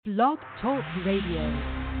Blog Talk Radio.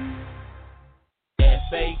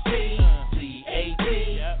 FAT,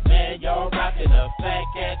 man, y'all rockin' the Fat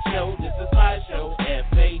Cat Show. This is my show.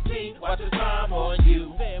 FAT, watch the time on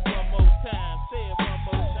you. Say it one more time.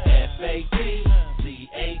 FAT,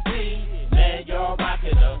 man, y'all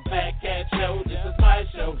rockin' the Fat Cat Show. This is my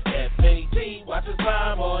show. FAT, watch the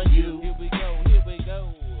time on you. Here we go.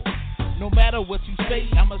 No matter what you say,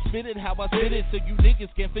 I'ma spit it how I spit it so you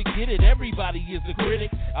niggas can forget it. Everybody is a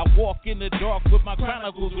critic. I walk in the dark with my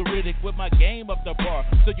chronicles Riddick, with my game up the bar,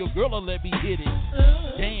 so your girl will let me hit it.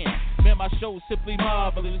 Damn, man, my show's simply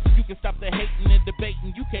marvelous. You can stop the hating and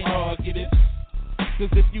debating, you can't argue it. Cause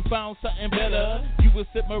if you found something better, you would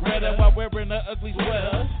sip Moretta while wearing an ugly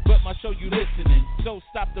sweater. But my show you listening, so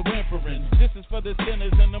stop the whimpering. This is for the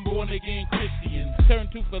sinners and the born again Christians. Turn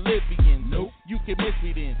to Philippians, nope, you can miss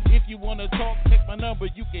me then. If you wanna talk, check my number,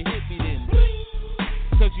 you can hit me then.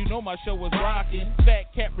 Cause you know my show was rocking.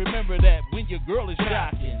 Fat Cat, remember that when your girl is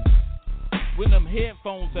shocking. When them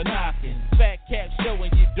headphones are knocking. Fat Cat Show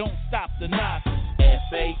and you don't stop the knocking.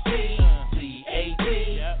 FAT,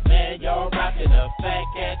 man, y'all rockin' the Fat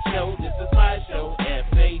Cat Show. This is my show.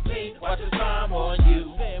 FAT, watch the time on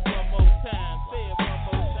you. Say it one more time.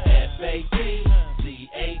 FAT,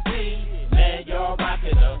 man, y'all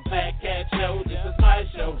rockin' the Fat Cat Show. This is my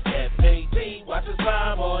show. FAT, watch the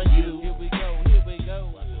time on you. Here we go.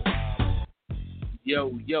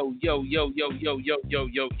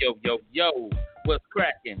 Yo. What's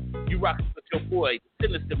cracking? You rockin' with your boy, the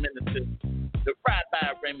Sinister Minister, the Fried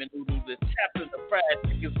by Raymond Noodle, the Chaplain of Fried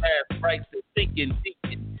Chicken's Ass Rice, the Thinking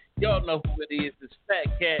Deacon. Y'all know who it is. It's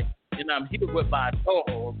Fat Cat, and I'm here with my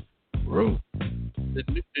dog, Ruth, the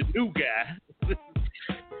new guy.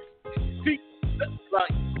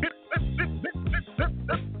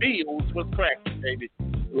 Feels what's cracking, baby.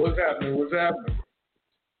 What's happening?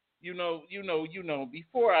 You know,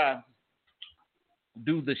 before I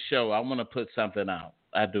do the show, I want to put something out.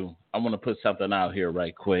 I want to put something out here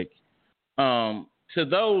right quick. To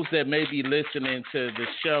those that may be listening to the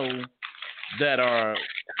show that are,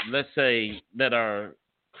 let's say, that are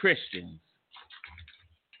Christians,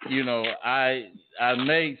 you know,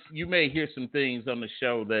 you may hear some things on the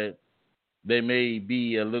show that they may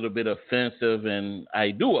be a little bit offensive, and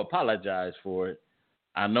I do apologize for it.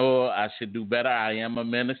 I know I should do better. I am a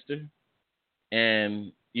minister,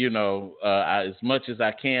 and you know, as much as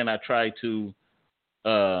I can, I try to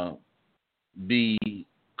be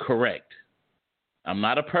correct. I'm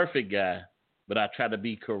not a perfect guy, but I try to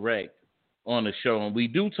be correct on the show. And we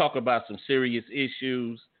do talk about some serious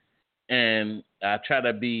issues, and I try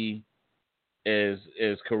to be as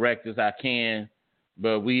correct as I can.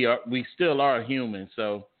 But we still are human.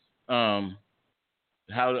 So,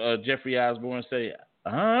 how Jeffrey Osborne say,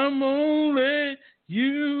 "I'm only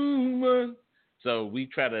human." So we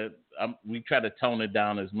try to tone it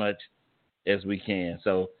down as much as we can.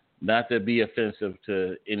 So not to be offensive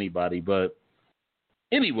to anybody, but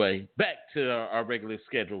anyway, back to our regular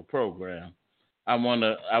scheduled program. I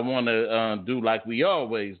wanna do like we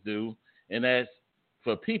always do, and that's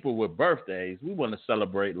for people with birthdays. We want to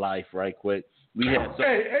celebrate life right quick.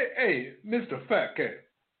 Hey, Mr. Fat Cat.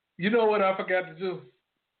 You know what I forgot to do?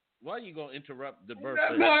 Why are you gonna interrupt the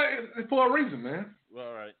birthday? No, it's for a reason, man.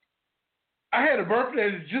 All right. I had a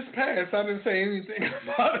birthday that just passed. I didn't say anything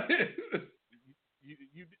about it.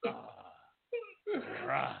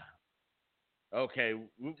 Okay.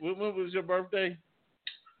 When was your birthday?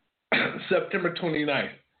 September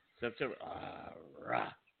 29th. September.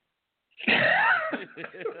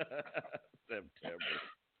 September.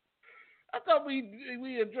 I thought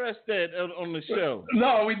we addressed that on the show.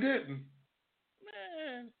 No, we didn't.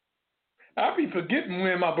 Man. I be forgetting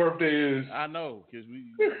when my birthday is. I know, because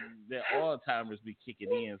that Alzheimer's be kicking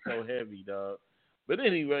in so heavy, dog. But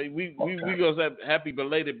anyway, we gonna say happy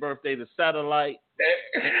belated birthday to Satellite.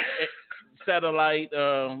 Satellite,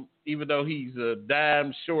 even though he's a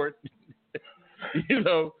dime short,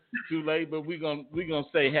 too late. But we gonna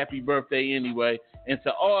say happy birthday anyway. And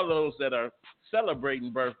to all those that are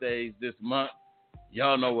celebrating birthdays this month,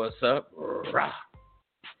 y'all know what's up. Rah.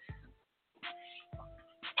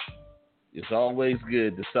 It's always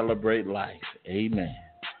good to celebrate life. Amen.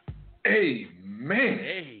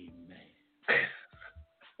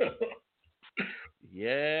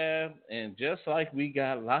 Yeah, and just like we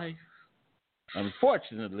got life,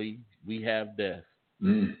 unfortunately, we have death.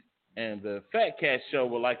 And the Fat Cat Show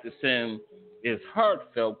would like to send its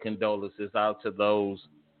heartfelt condolences out to those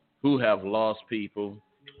who have lost people.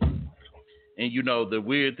 And, the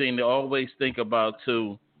weird thing to always think about,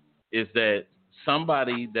 too, is that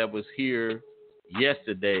somebody that was here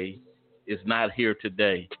yesterday is not here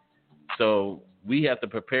today. So we have to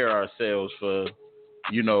prepare ourselves for,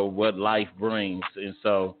 what life brings. And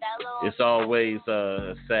so it's always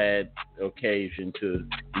a sad occasion to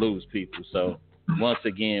lose people. So once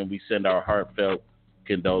again, we send our heartfelt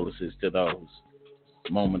condolences to those.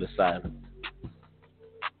 Moment of silence.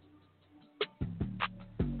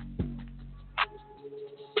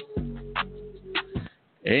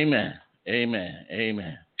 Amen. Amen.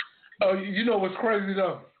 Amen. Oh, you know what's crazy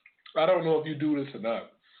though? I don't know if you do this or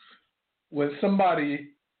not. When somebody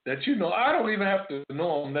that I don't even have to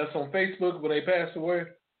know them, that's on Facebook when they pass away,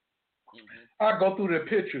 I go through their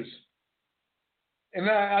pictures. And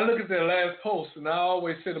I look at their last post, and I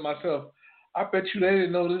always say to myself, I bet you they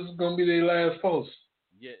didn't know this was going to be their last post.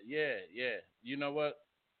 Yeah. You know what?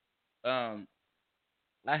 I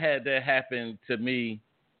had that happen to me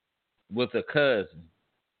with a cousin.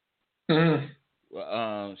 Mm-hmm.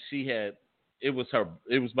 It was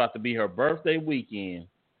about to be her birthday weekend,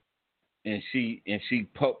 and she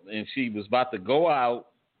was about to go out,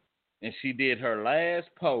 and she did her last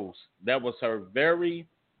post. That was her very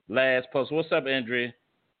last post. What's up, Andrea?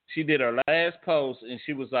 She did her last post, and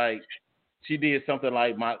she was like, she did something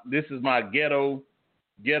like, this is my ghetto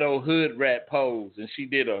hood rat pose, and she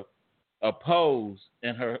did a pose,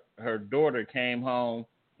 and her daughter came home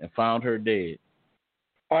and found her dead.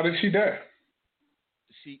 How did she die?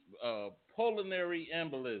 She pulmonary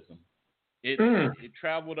embolism. It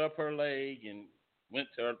traveled up her leg and went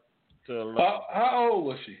to her leg. How old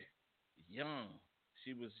was she? Young.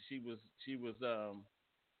 She was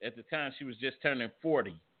at the time she was just turning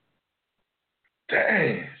 40.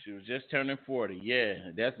 Dang. She was just turning 40.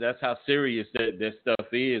 Yeah, that's how serious that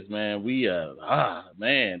stuff is, man. We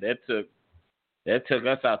man, that took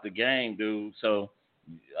us out the game, dude. So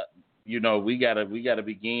we gotta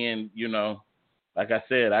begin, like I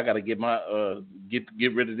said, I gotta get my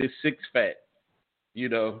get rid of this 6-pack,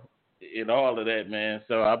 and all of that, man.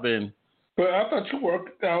 So I've been. But I thought you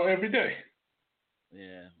worked out every day.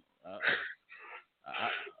 Yeah.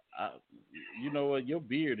 You know what? Your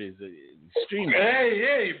beard is extremely.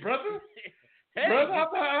 Hey, brother. Hey, brother,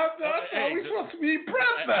 I thought we supposed to be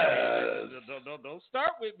brothers. Don't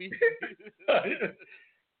start with me,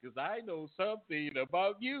 because I know something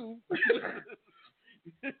about you.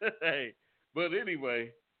 Hey, but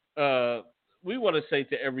anyway, we want to say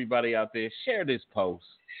to everybody out there, share this post.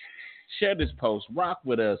 Rock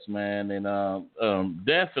with us, man, and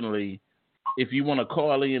definitely, if you want to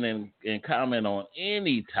call in and comment on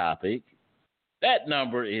any topic, that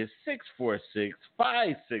number is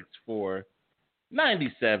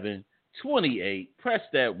 646-564-9728. Press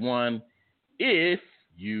that 1 if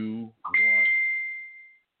you want.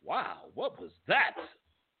 Wow, what was that?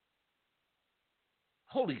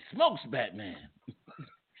 Holy smokes, Batman.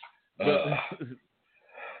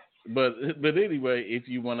 But anyway, if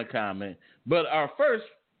you want to comment. But our first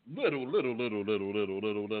little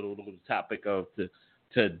topic of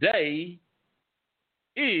today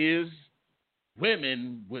is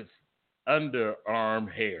women with underarm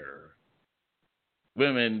hair.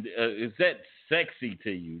 Women, is that sexy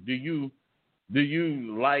to you? Do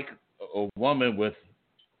you like a woman with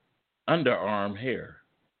underarm hair?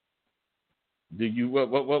 Do you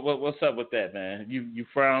what's up with that, man? You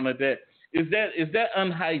frown at that? Is that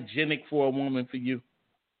unhygienic for a woman for you?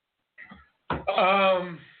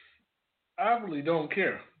 I really don't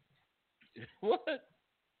care. What?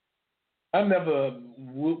 I never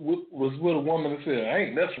was with a woman that said, I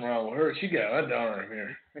ain't messing around with her. She got underarm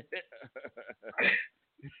hair.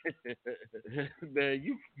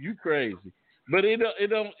 Man, you crazy. But it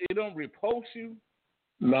don't repulse you?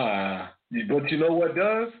 Nah. But you know what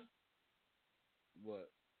does? What?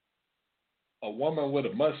 A woman with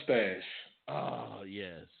a mustache. Oh,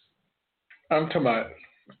 yes. I'm talking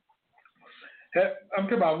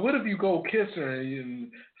about what if you go kiss her and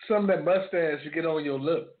some of that mustache you get on your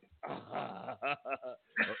lip?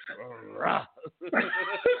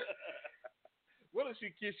 What if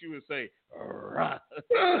she kiss you and say,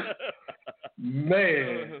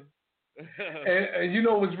 man? And you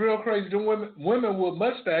know what's real crazy? The women with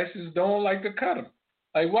mustaches don't like to cut them.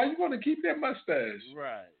 Like, why you want to keep that mustache?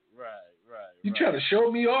 Right. You trying to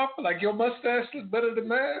show me off like your mustache looks better than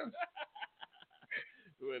mine?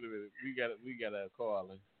 Wait a minute, we got a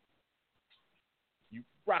caller. You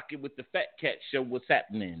rocking with the Fat Cat Show? What's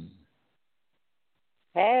happening?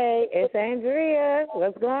 Hey, it's Andrea.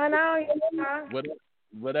 What's going on? What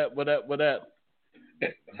up?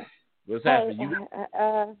 What's happening?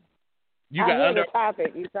 You got under the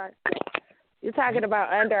topic. You're talking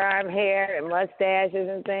about underarm hair and mustaches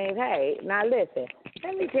and things. Hey, now listen.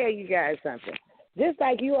 Let me tell you guys something. Just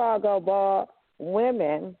like you all go bald,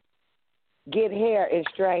 women get hair in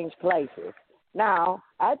strange places. Now,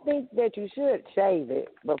 I think that you should shave it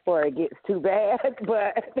before it gets too bad,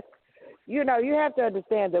 but you know, you have to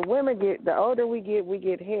understand that the older we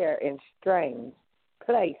get hair in strange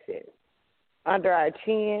places. Under our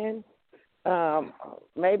chin,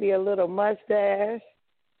 maybe a little mustache,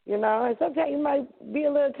 you know, and sometimes you might be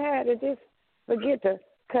a little tired and just forget to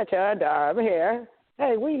cut your underarm hair.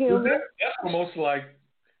 Hey, we human. That's almost like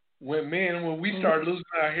when we start losing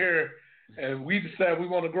our hair and we decide we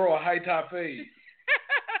want to grow a high top fade.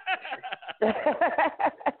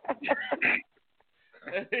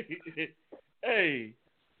 Hey,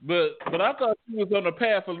 but I thought you was on the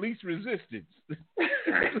path of least resistance.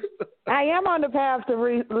 I am on the path to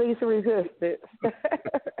least resistance.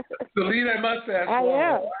 So leave that mustache. I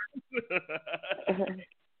am.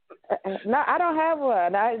 No, I don't have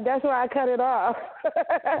one. That's why I cut it off.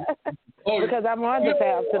 Because I'm on the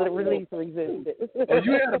path to the least resistance. Oh,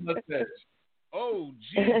 you had a mustache. Oh,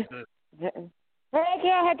 Jesus. Heck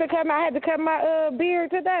yeah, I had to cut my beard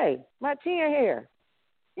today. My chin hair.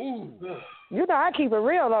 Ooh. You know I keep it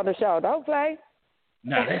real on the show. Don't play.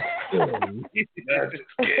 Nah, that's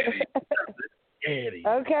scary.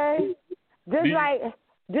 Okay.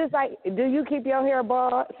 Just like, do you keep your hair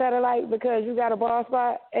bald, Satellite, because you got a bald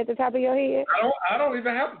spot at the top of your head? I don't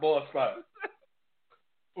even have a bald spot.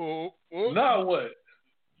 Now what?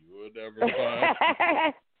 You will never find.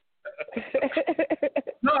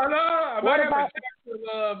 No, I might have a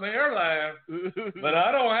my hairline, but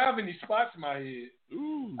I don't have any spots in my head.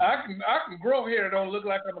 Ooh. I can grow hair that don't look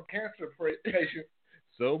like I'm a cancer patient.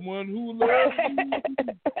 Someone who loves you.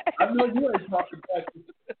 I know you ain't talking about this.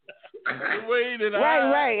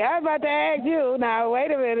 Right. I'm about to ask you. Now,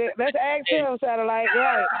 wait a minute. Let's ask him, Satellite.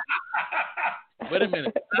 Right. Wait a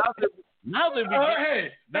minute. Now that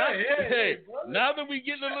we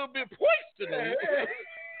getting a little bit poised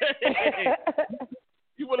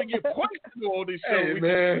you want to get poised on this show? Hey,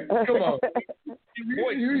 man, come on. You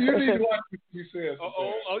need to watch what you say.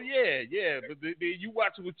 Oh, yeah. But then you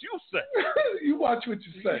watch what you say. You watch what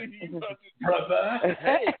you say, brother.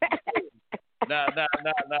 Hey. Now,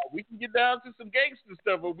 we can get down to some gangster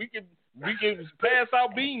stuff, but we can pass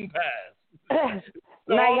out bean pies.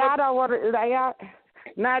 Now y'all don't want to.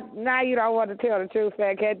 Now you don't want to tell the truth,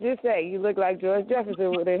 Fat Cat. Just say you look like George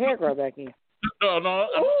Jefferson with a hair grow back in. No.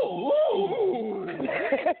 Ooh.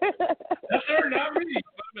 That's her, not me.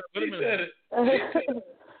 Wait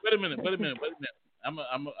a minute. I'm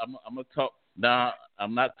gonna talk. Now,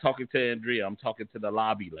 I'm not talking to Andrea. I'm talking to the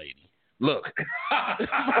lobby lady. Look.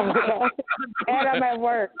 And I'm at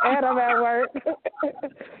work.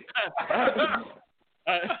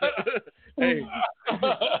 Hey,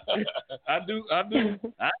 I do. I ain't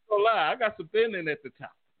gonna lie. I got some thinning at the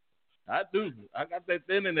top. I do. I got that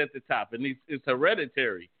thinning at the top, and it's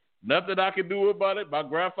hereditary. Nothing I can do about it. My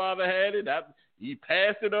grandfather had it. He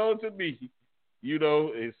passed it on to me. You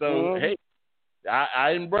know, and so hey,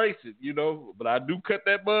 I embrace it. You know, but I do cut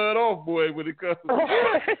that bud off, boy, when it comes.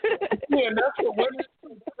 Yeah, that's what women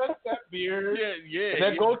cut that beard. Yeah. And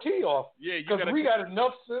that goatee off. Yeah, because we got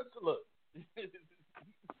enough sense to look.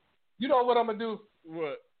 You know what I'm gonna do?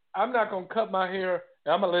 What? I'm not gonna cut my hair.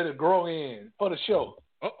 And I'm gonna let it grow in for the show.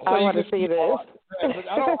 So I want to see this.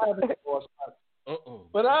 I don't have any more spots.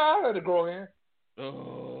 But I'll let it grow in.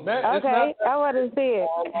 Okay, I want to see it.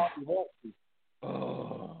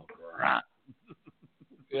 Right.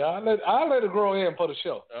 Yeah, I'll let it grow in for the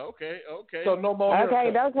show. Okay. So no more.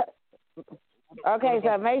 Okay,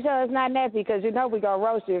 so make sure it's not nappy, because you know we gonna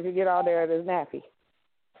roast you if you get on there and it's nappy.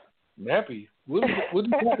 Nappy? What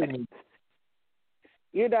does nappy mean?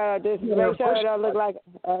 You know, just make sure it don't look like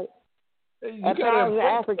a thousand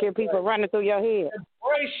African people running through your head.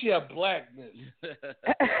 Embrace your blackness.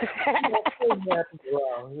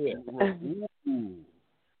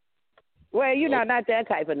 Well, you know, not that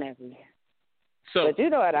type of nappy. But you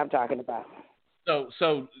know what I'm talking about.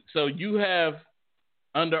 So you have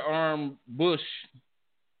underarm bush?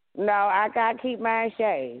 No, I got to keep mine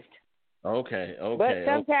shaved. Okay. But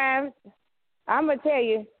sometimes, I'm going to tell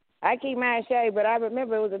you, I keep mine shaved, but I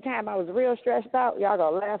remember it was a time I was real stressed out. Y'all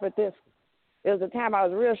going to laugh at this. It was a time I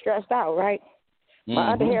was real stressed out, right?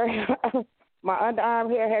 My underarm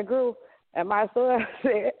hair had grew, and my son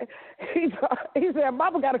said, he said,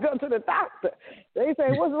 Mama got to go to the doctor. They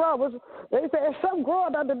said, what's wrong? They said, something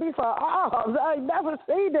growing underneath her arms. I ain't never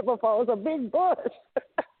seen it before. It was a big bush.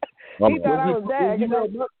 He thought I was dead.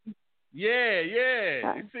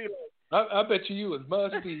 Yeah. I bet you was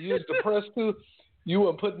musty. You was depressed too. You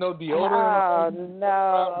weren't putting no deodorant. Oh,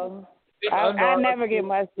 no. I never get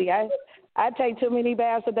musty. I take too many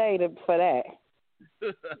baths a day for that.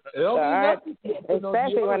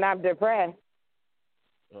 Especially when I'm depressed.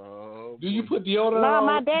 Oh, do you put deodorant No, on?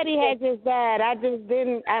 my daddy had just died. I just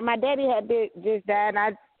didn't. My daddy had just died. And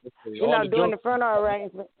I, doing the funeral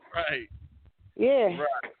arrangements. Right. Yeah.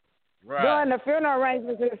 Right. Doing the funeral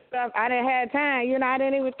arrangements and stuff, I didn't have time. I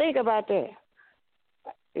didn't even think about that.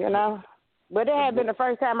 But it had been the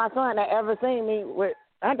first time my son had ever seen me with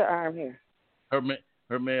underarm hair.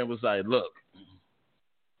 Her man was like, look,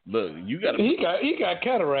 you got to. He got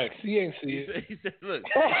cataracts. He ain't see it. He said, look.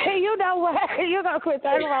 You know what? You gonna quit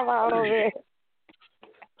talking about my own here.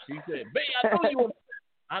 He said, babe,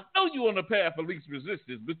 I know you on the path of least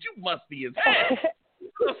resistance, but you must be as hell.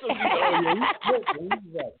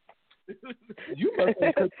 You must be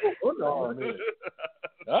underarm hair.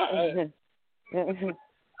 All right.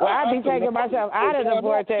 Well, I'd be taking myself out of the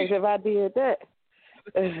vortex if I did that.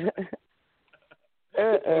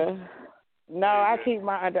 No, I keep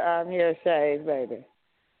my underarm hair shaved, baby.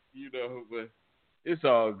 But it's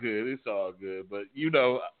all good. It's all good. But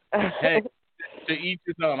hey, to each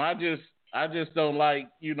his own. I just don't like.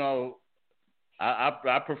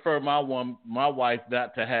 I prefer my wife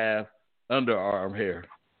not to have underarm hair.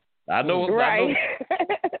 I know. Right.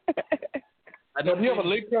 Have you ever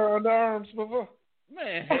licked her underarms before?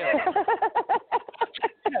 Man, hell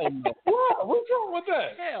no. What? What's wrong with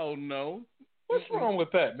that? Hell no. What's wrong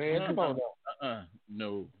with that, man? Come on now.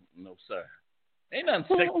 No, sir. Ain't nothing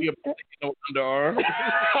sexy about no underarm.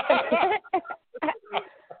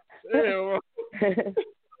 Hell,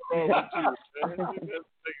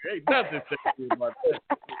 ain't nothing sexy about that.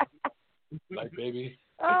 Like, baby,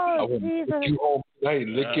 oh, I Jesus. want you home tonight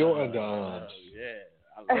and lick your underarms. Yeah,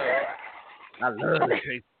 I love to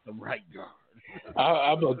taste some right guard.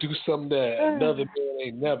 I'm going to do something that another man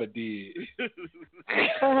ain't never did.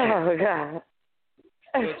 Oh, God.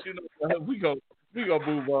 But we gonna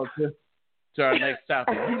move on to our next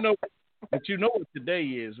topic. You know what today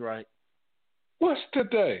is, right? What's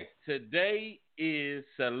today? Today is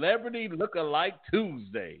Celebrity Look-alike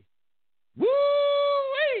Tuesday. Woo!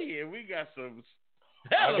 Hey, and we got some.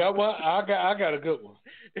 I got one. I got a good one.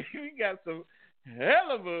 We got some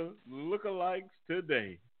hell of a lookalikes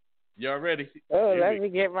today. Y'all ready? Oh, let me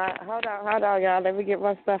get my. Hold on, y'all. Let me get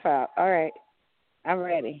my stuff out. All right, I'm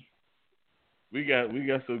ready. We got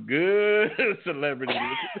some good celebrity.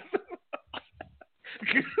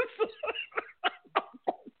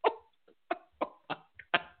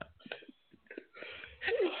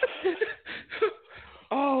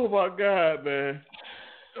 Oh my God, man!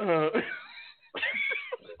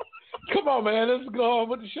 Come on, man. Let's go on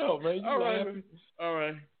with the show, man. All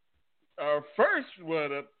right. Our first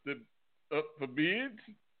one up for bids.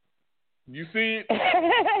 You see it?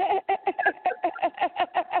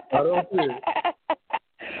 I don't see it.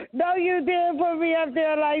 No, you didn't put me up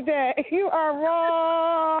there like that. You are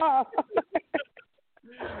wrong.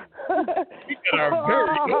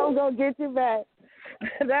 I'm going to get you back.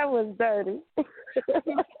 That was dirty. We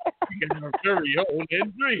got our very own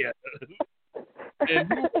Andrea.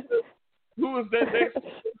 And who is that next?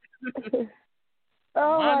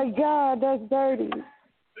 Oh, my God, that's dirty.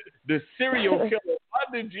 The serial killer,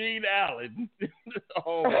 Wanda Jean Allen.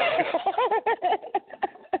 Oh, my God.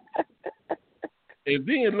 And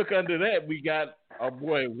then look under that, we got our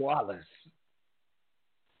boy Wallace.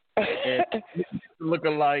 And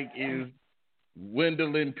look-alike is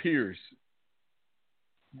Gwendolyn Pierce.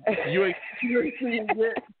 You ain't seen it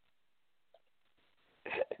yet?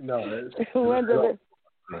 No, Gwendolyn.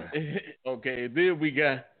 Okay, then we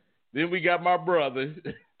got my brother.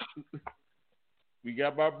 We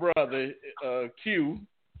got my brother Q,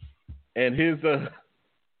 and his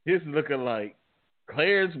look-alike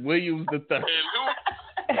Clarence Williams III.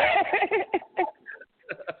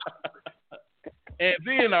 And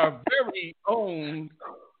then our very own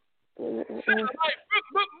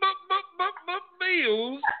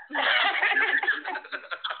Mills.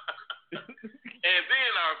 And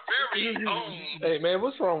then our very own. Hey, man,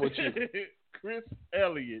 what's wrong with you? Chris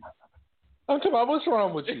Elliott. I'm talking about what's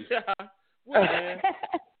wrong with you? Well, man.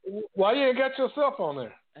 Why you ain't got yourself on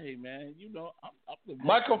there? Hey, man, I'm the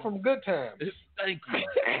Michael from Good Times. Thank you.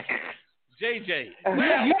 JJ. You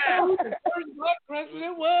know who the first black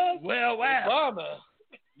president was? Well, wow. Obama.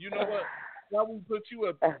 You know what? Why we put you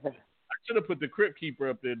up? I should have put the Crypt Keeper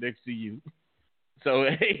up there next to you. So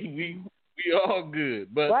hey, we all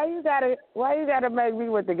good. But why you gotta make me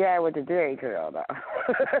with the guy with the J curl though?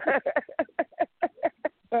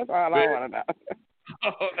 That's all I want to know.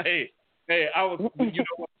 Oh, hey, I was. You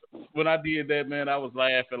know what? When I did that, man, I was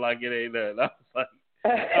laughing like it ain't nothing. I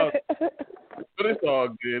was like, but it's all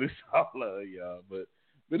good. It's all love, y'all.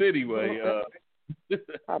 But anyway,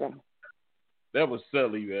 that was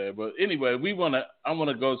silly, man. But anyway, I want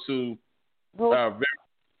to go to our very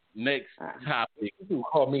next topic. You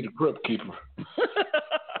call me the crypt keeper.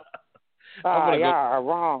 Y'all are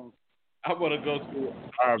wrong. I want to go to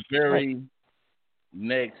our very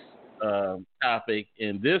next topic,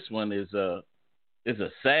 and this one is a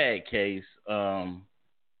sad case.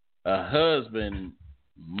 A husband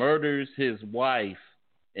murders his wife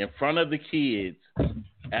in front of the kids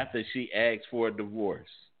after she asked for a divorce.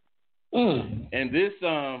 And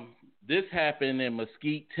this happened in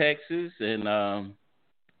Mesquite, Texas, and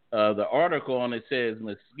the article on it says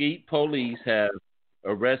Mesquite police have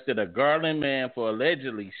arrested a Garland man for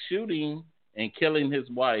allegedly shooting and killing his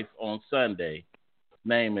wife on Sunday. His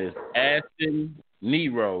name is Ashton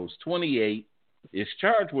Neros, 28, is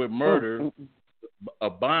charged with murder.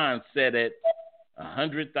 A bond set at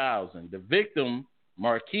 $100,000. The victim,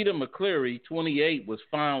 Marquita McCleary, 28, was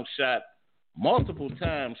found shot multiple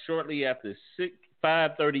times shortly after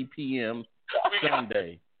 5:30 p.m.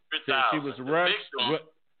 Sunday. So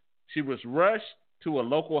she was rushed to a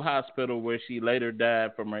local hospital where she later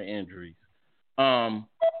died from her injuries. And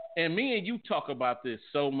me and you talk about this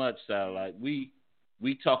so much, Sal. Like we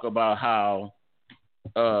talk about how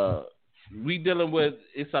we dealing with,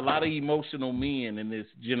 it's a lot of emotional men in this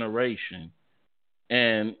generation.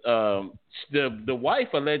 And the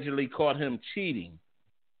wife allegedly caught him cheating.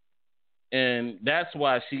 And that's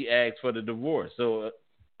why she asked for the divorce. So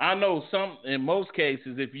I know in most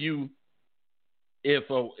cases, if you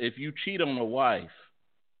cheat on a wife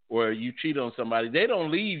or you cheat on somebody, they don't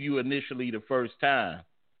leave you initially the first time.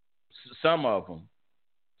 Some of them.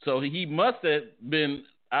 So he must have been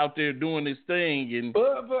out there doing his thing. And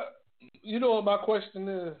but you know what my question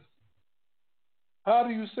is? How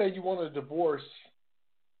do you say you want a divorce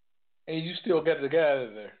and you still get the guy out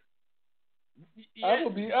of there? Yeah.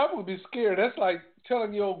 I would be scared. That's like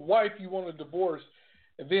telling your wife you want a divorce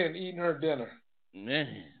and then eating her dinner.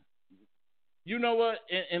 Man. You know what?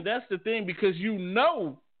 And that's the thing, because you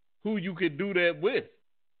know who you could do that with.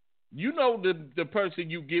 You know the person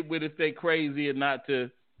you get with if they crazy and not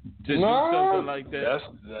to do something like that.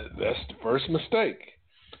 That's the first mistake.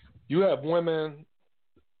 You have women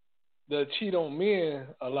that cheat on men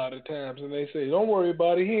a lot of times, and they say, "Don't worry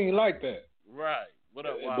about it. He ain't like that." Right. What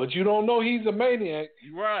up, Wally? But you don't know he's a maniac.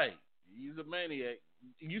 Right. He's a maniac.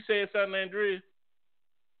 You said something, Andrea?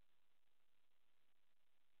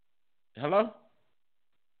 Hello?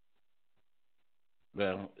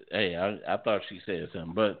 Well, hey, I thought she said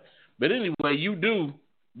something, but anyway, you do,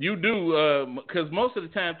 because most of the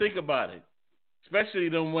time, think about it, especially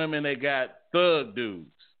them women that got thug dudes.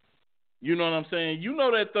 You know what I'm saying? You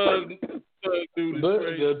know that thug dude is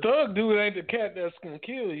crazy. The thug dude ain't the cat that's gonna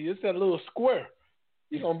kill you. It's that little square.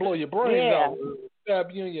 He's gonna blow your brains out,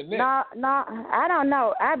 stab you in your neck. No, I don't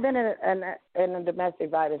know. I've been in a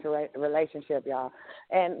domestic violence relationship, y'all,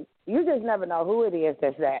 and you just never know who it is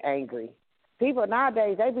that's that angry. People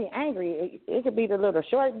nowadays, they be angry. It could be the little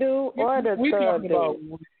short dude or the we thug dude. About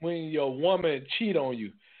when your woman cheat on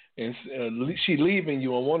you and she leaving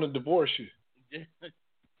you and want to divorce you.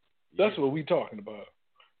 That's what we talking about.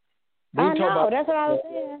 I know. That's what I was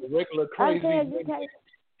saying. The regular crazy.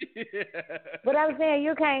 But I was saying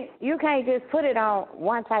you can't just put it on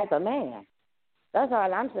one type of man. That's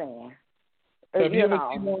all I'm saying. Have you ever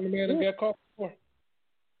seen one man that got caught before?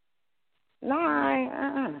 No,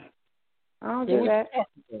 I don't do that.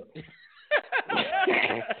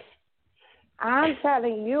 I'm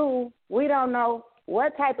telling you, we don't know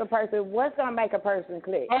what type of person, what's going to make a person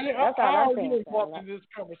click. That's all I'm saying. I walked in this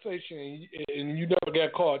conversation and you never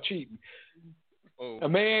got caught cheating. A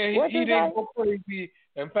man, he didn't go crazy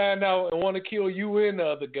and find out and want to kill you and the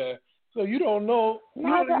other guy. So you don't know.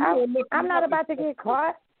 I'm not about to get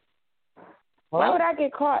caught. Why would I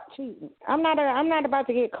get caught cheating? I'm not about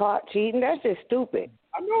to get caught cheating. That's just stupid.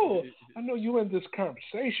 I know you in this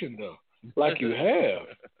conversation though, like you have.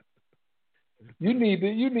 You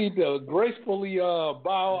need to gracefully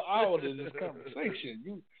bow out of this conversation.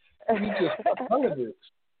 You just heard this.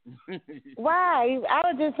 Why? I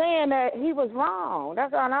was just saying that he was wrong.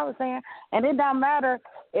 That's all I was saying. And it don't matter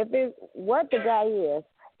if it's what the guy is,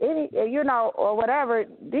 or whatever.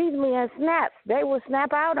 These men snaps. They will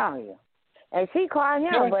snap out on you. And she called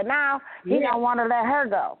him, but now he don't want to let her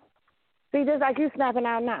go. See, just like you snapping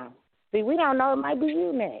out now. See, we don't know. It might be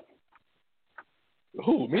you next.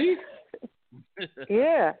 Who, me?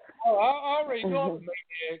 Yeah. Oh, I already know I'm a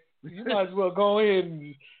maniac. You might as well go ahead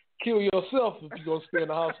and kill yourself if you're going to stay in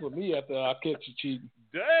the house with me after I catch you cheating.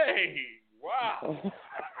 Dang. Wow.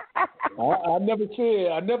 I never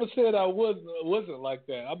said I wasn't like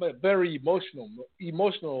that. I'm a very emotional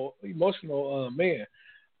man.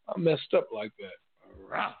 I'm messed up like that.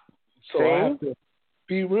 Wow. So I have to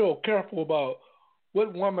be real careful about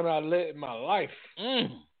what woman I let in my life.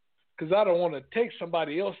 Because I don't want to take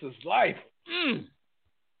somebody else's life.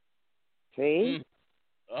 See?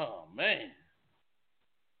 Oh, man.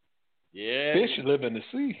 Yeah. Fish live in the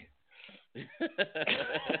sea.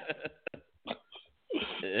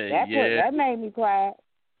 That made me quiet.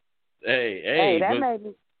 Hey, that made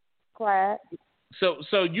me quiet.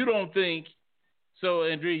 So you don't think,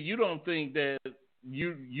 Andrea, you don't think that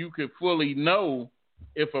you could fully know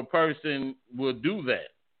if a person will do that?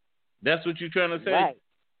 That's what you're trying to say? Right.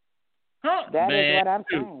 Huh? That is what I'm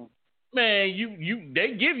saying. Man,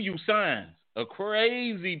 they give you signs. A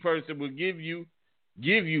crazy person will give you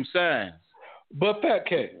signs. But Fat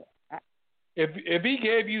K, if he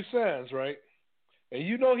gave you signs, right, and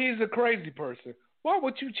you know he's a crazy person, why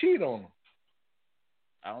would you cheat on him?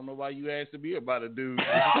 I don't know why you asked me about a dude. I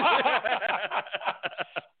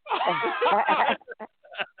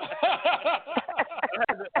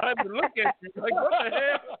had to look at you like, what the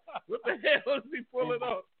hell? What the hell is he pulling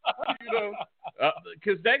off?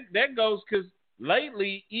 Because that goes, because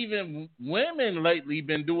lately, even women lately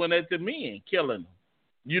been doing that to men, killing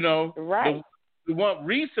them. Right. The one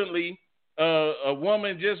recently, a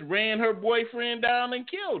woman just ran her boyfriend down and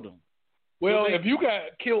killed him. Well, if you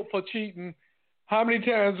got killed for cheating, how many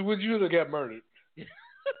times would you have got murdered?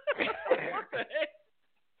 What the heck?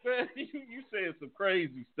 Man, you saying some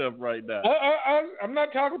crazy stuff right now. I'm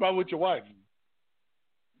not talking about with your wife.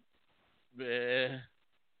 Man.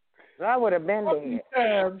 I would have been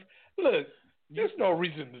there. Look, there's no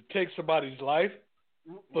reason to take somebody's life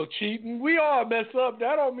for cheating. We all mess up.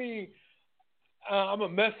 That don't mean I'm a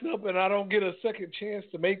mess up and I don't get a second chance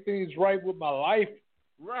to make things right with my life.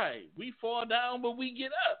 Right. We fall down, but we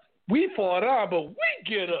get up. We fall down, but we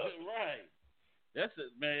get up. Right. That's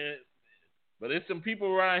it, man. But there's some people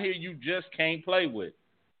around here you just can't play with.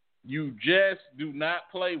 You just do not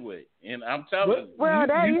play with. And I'm telling you. Well,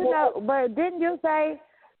 but didn't you say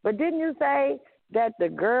that the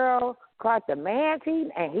girl caught the man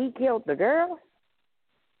cheating and he killed the girl?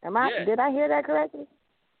 Did I hear that correctly?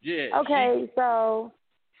 Yeah. Okay, so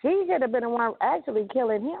she should have been the one actually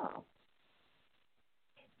killing him.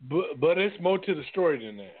 But it's more to the story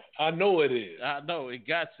than that. I know it is. I know. It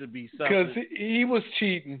got to be something. Because he was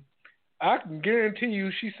cheating. I can guarantee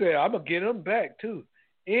you she said, I'm going to get him back, too.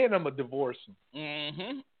 And I'm going to divorce him.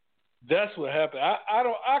 Mm-hmm. That's what happened.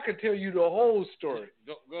 I could tell you the whole story.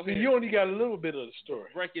 Go ahead. You only got a little bit of the story.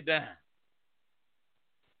 Break it down.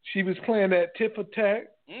 She was playing that tip attack.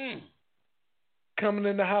 Coming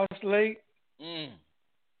in the house late.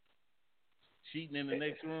 Cheating in the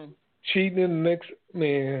next room. Cheating in the next,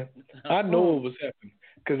 man. I know it was happening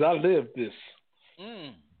because I lived this.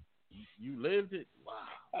 You lived it? Wow.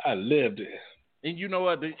 I lived it. And you know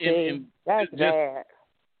what? That's bad.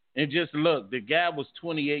 And just look, the guy was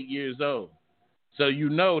 28 years old. So you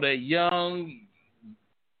know that young,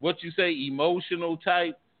 what you say, emotional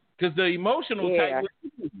type, because the emotional type would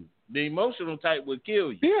kill you. The emotional type would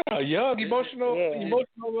kill you. Yeah, a young,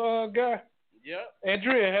 emotional guy. Yeah.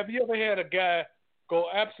 Andrea, have you ever had a guy go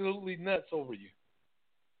absolutely nuts over you?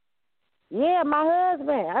 Yeah, my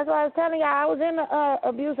husband. That's why I was telling you, I was in an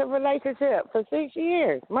abusive relationship for 6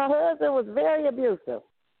 years. My husband was very abusive.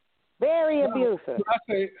 Very abusive.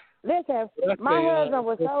 Listen, my husband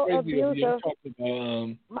was so abusive.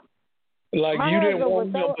 Like you didn't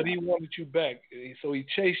want him, but he wanted you back. So he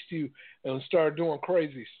chased you and started doing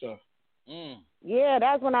crazy stuff. Yeah,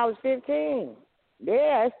 that's when I was 15.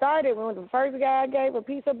 Yeah, it started when the first guy gave a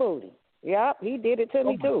piece of booty. Yep, he did it to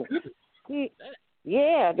me too.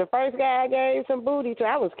 The first guy I gave some booty to.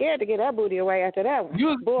 I was scared to get that booty away after that one.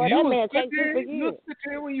 That man chased me for years. You was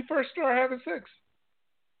 15 when you first started having sex.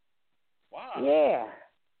 Wow. Yeah.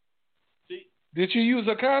 See? Did you use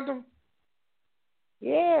a condom?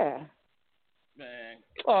 Yeah. Man.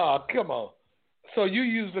 Oh, come on. So you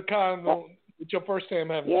used a condom with your first time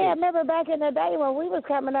having sex? Yeah, I remember back in the day when we was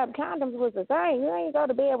coming up, condoms was the thing. You ain't go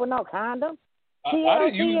to bed with no condom. I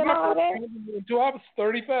didn't use my condom until I was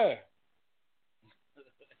 35.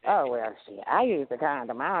 Oh, well, shit. I used a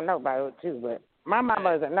condom. I don't know about it, too, but my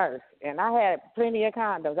mama was a nurse, and I had plenty of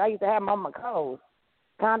condoms. I used to have them on my clothes.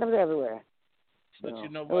 Condoms everywhere. But you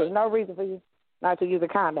know what? There was no reason for you not to use a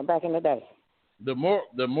condom back in the day. The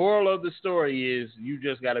moral of the story is you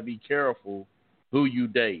just got to be careful who you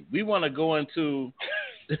date. We want to go into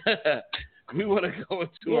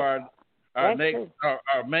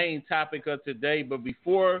our main topic of today, but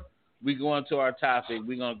before we go into our topic,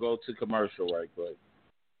 we're going to go to commercial right quick.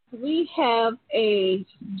 We have a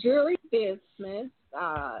jewelry business,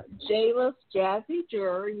 Jayla's Jazzy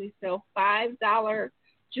Jewelry. We sell $5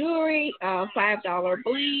 jewelry, $5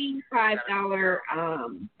 bling, $5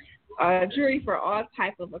 jewelry for all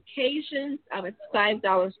type of occasions. It's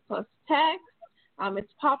 $5 plus tax.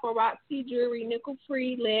 It's paparazzi jewelry,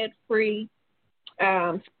 nickel-free, lead-free.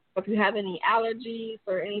 If you have any allergies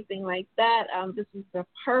or anything like that, this is the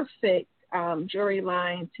perfect jewelry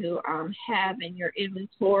line to have in your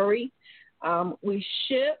inventory. We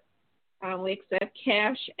ship. We accept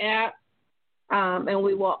Cash App. And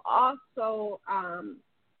we will also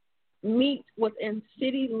meet within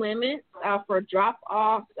city limits for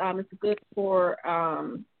drop-offs. It's good for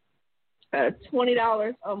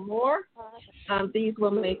 $20 or more. These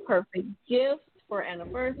will make perfect gifts for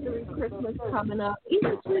anniversaries, Christmas coming up,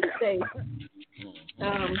 even Tuesday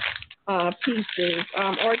pieces,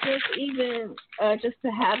 or just to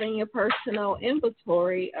have in your personal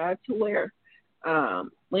inventory to wear.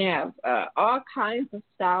 We have all kinds of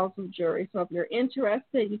styles of jewelry. So if you're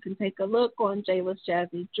interested, you can take a look on Jayla's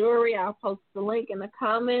Jazzy Jewelry. I'll post the link in the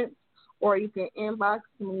comments, or you can inbox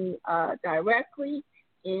me directly,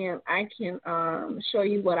 and I can show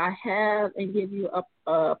you what I have and give you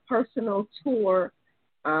a personal tour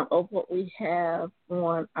of what we have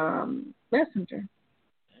on Messenger.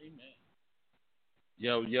 Amen.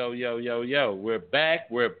 Yo. We're back.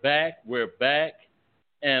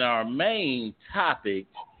 And our main topic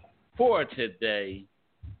for today,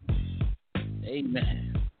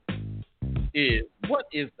 amen, is what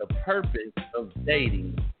is the purpose of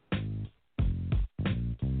dating?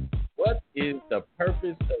 What is the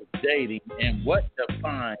purpose of dating, and what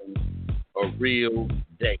defines a real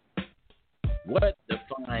date? What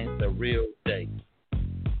defines a real date?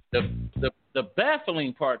 The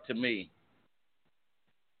baffling part to me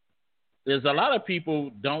is a lot of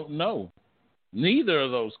people don't know neither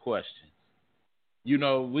of those questions. You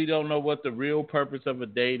know, we don't know what the real purpose of a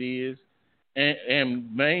date is,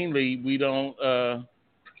 and mainly we don't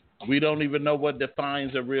even know what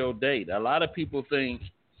defines a real date. A lot of people think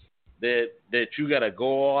that you got to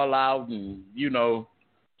go all out and, you know,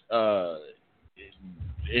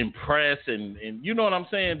 impress and you know what I'm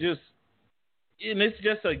saying? And it's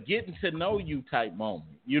just a getting to know you type moment.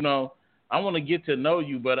 You know, I want to get to know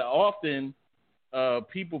you, but often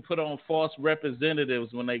people put on false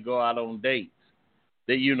representatives when they go out on dates.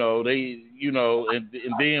 And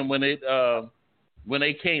then when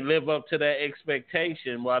they can't live up to that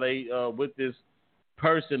expectation while they with this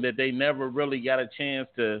person that they never really got a chance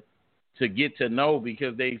to get to know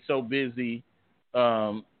because they so busy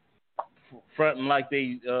fronting like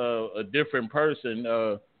they a different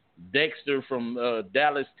person, Dexter from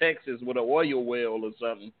Dallas, Texas, with an oil well or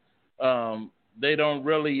something. They don't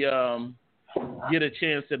really get a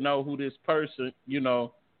chance to know who this person, you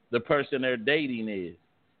know, the person they're dating is,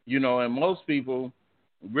 you know, and most people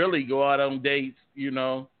really go out on dates, you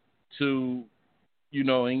know, to, you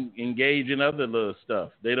know, engage in other little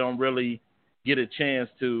stuff. They don't really get a chance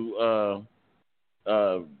to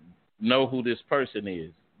know who this person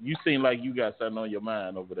is. You seem like you got something on your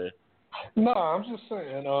mind over there. No, I'm just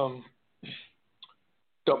saying,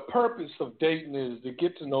 the purpose of dating is to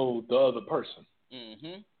get to know the other person.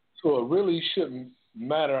 Mm-hmm. So it really shouldn't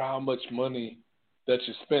matter how much money that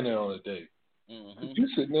you're spending on a date. Mm-hmm. You're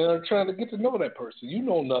sitting there trying to get to know that person. You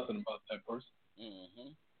know nothing about that person. Mm-hmm.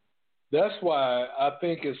 That's why I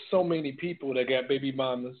think it's so many people that got baby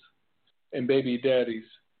mamas and baby daddies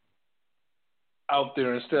out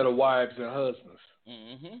there instead of wives and husbands.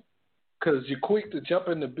 Mm-hmm. Because you're quick to jump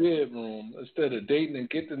in the bedroom instead of dating and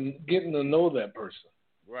getting to know that person.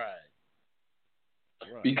 Right.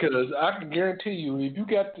 Because I can guarantee you, if you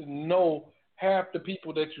got to know half the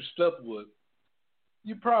people that you slept with,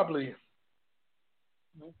 you probably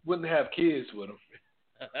wouldn't have kids with them.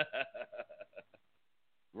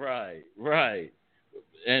 Right.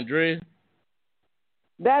 Andrea?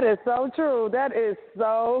 That is so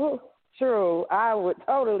true. I would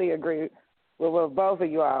totally agree with what both of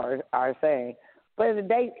you are saying. But the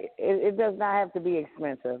date, it does not have to be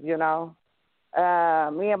expensive, you know.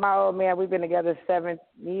 Me and my old man, we've been together 7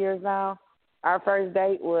 years now. Our first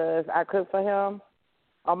date was I cooked for him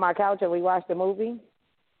on my couch and we watched a movie.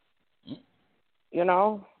 You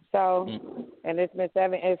know, so and it's been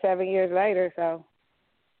 7 years later. So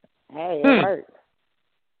hey, it worked.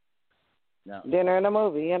 No. Dinner and a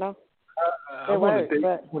movie, you know. I want to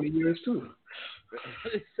date 20 years too.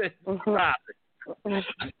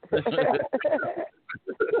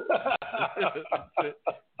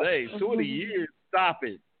 Hey, 20 years, stop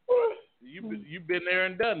it. You've been there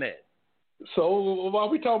and done that. So why are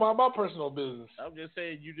we talking about my personal business? I'm just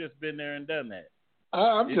saying you just been there and done that.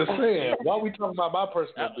 I'm just saying, why are we talking about my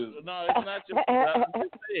personal business? No, it's not just, I'm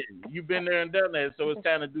just saying, you've been there and done that, so it's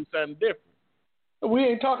time to do something different. We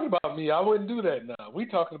ain't talking about me. I wouldn't do that now. We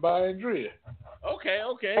talking about Andrea. Okay.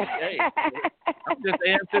 Hey, I'm just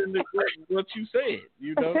answering what you said.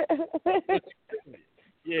 You know.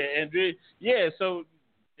 Yeah, and so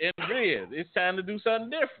Andrea, it's time to do something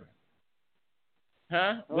different,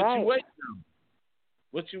 huh? What you waiting on?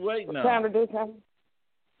 What you waiting on? Time to do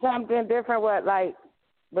something different. What, like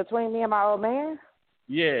between me and my old man?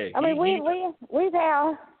 Yeah. I mean, we've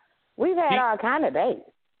had all kind of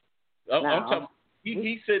dates. I'm talking.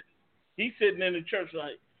 He's sitting in the church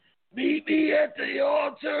like, meet me at the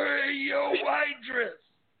altar in your white dress.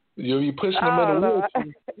 You pushing him in the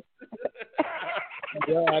wheelchair.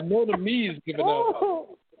 Yeah, I know the me is giving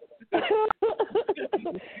up. He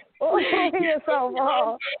is so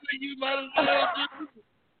wrong. You might as well just...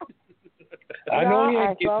 I know he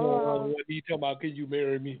ain't getting on what he talking about. Can you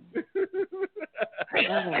marry me?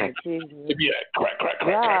 Oh, Jesus. Yeah, crack.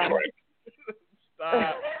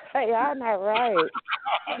 Stop. Hey, y'all not right.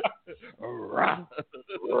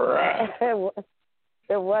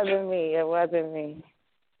 It wasn't me.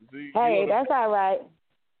 Hey, that's all right.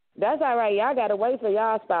 That's all right. Y'all got to wait for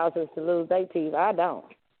y'all spouses to lose their teeth. I don't.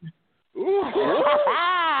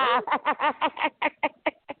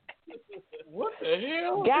 What the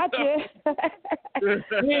hell? Gotcha.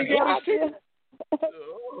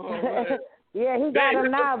 Yeah, he got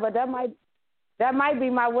them now, but that might be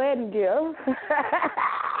my wedding gift.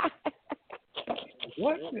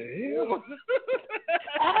 What the hell?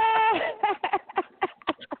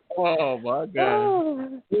 Oh my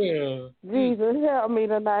God! Yeah. Jesus, help me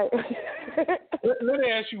tonight. Let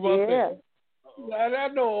me ask you one thing. I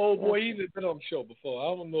know old boy. He's been on the show before. I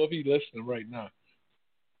don't know if he's listening right now.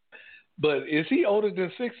 But is he older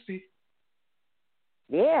than 60?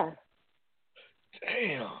 Yeah.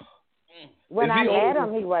 Damn. When I met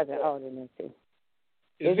him, he wasn't older than 60.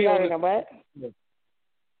 Is he older than what?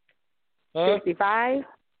 65?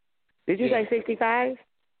 Did you say 65?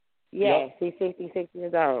 Yes, he's 66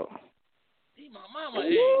 years old. He my mama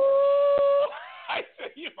age. I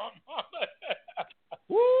said he my mama.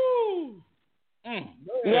 Woo!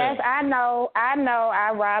 Yes, I know.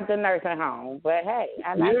 I robbed a nursing home, but hey,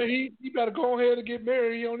 he better go ahead and get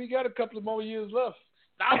married. He only got a couple of more years left.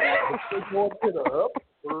 Stop it! Going to the up.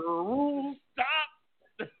 Stop.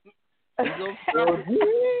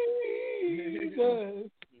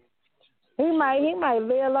 He might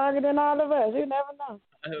live longer than all of us. You never know.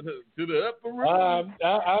 To the upper room.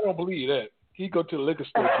 I don't believe that. He go to the liquor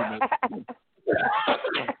store too much.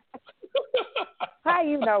 How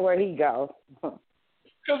you know where he go?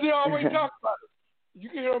 Because he always talks about it. You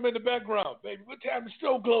can hear him in the background. Baby, what time the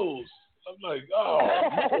store close? I'm like, oh.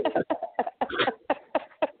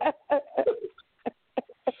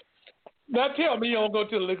 Now tell me you don't go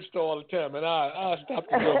to the liquor store all the time, and I'll stop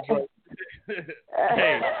the go drink.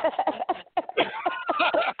 Hey.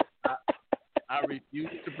 I refuse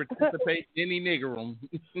to participate in any nigger room.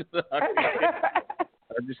 I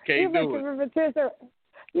just can't do it.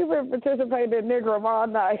 You've been participating in nigger room all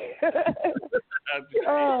night.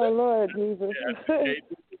 Oh, Lord Jesus.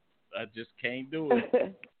 I just can't do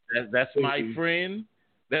it. That's my friend.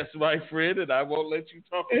 That's my friend, and I won't let you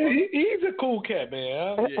talk about it. He's a cool cat,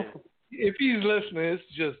 man. Yeah. If he's listening, it's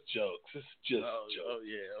just jokes. It's just jokes. Oh,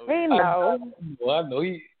 yeah. He knows. I know.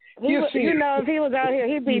 If he was out here,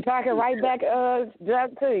 he'd be talking right back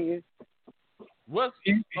drunk to you.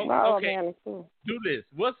 Okay. Do this.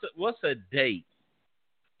 What's a date?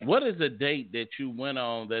 What is a date that you went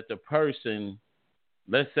on that the person,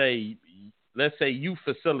 let's say you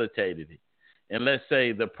facilitated it, and let's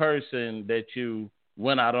say the person that you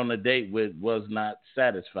went out on a date with was not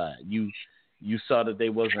satisfied. You saw that they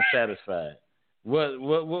wasn't satisfied. What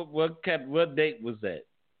date was that?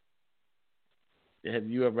 Have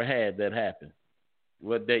you ever had that happen?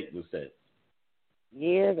 What date was that?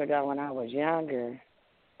 Years ago when I was younger,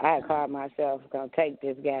 I had called myself going to take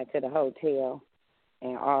this guy to the hotel,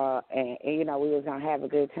 and you know, we was going to have a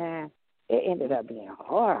good time. It ended up being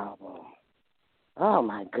horrible. Oh,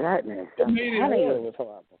 my goodness. I'm telling you it was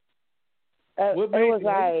horrible. It was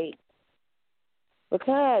like,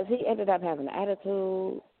 because he ended up having an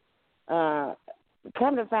attitude.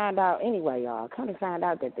 Come to find out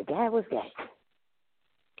that the guy was gay.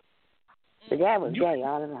 The guy was gay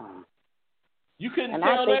all along. You couldn't and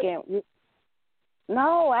tell that?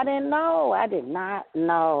 No, I didn't know. I did not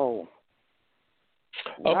know.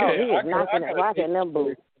 Okay, no, he was knocking and rocking them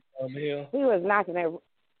boots. He was knocking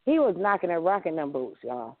and rocking them boots,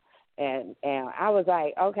 y'all. And I was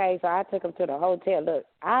like, okay, so I took him to the hotel. Look,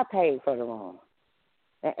 I paid for the room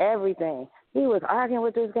and everything. He was arguing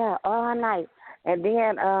with this guy all night. And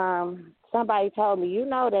then somebody told me, you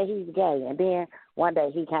know that he's gay. And then one day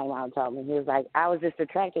he came out and told me, he was like, I was just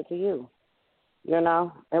attracted to you. you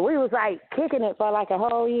know. And we was like kicking it for like a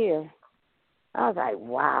whole year. I was like,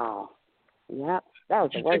 wow. Yep, that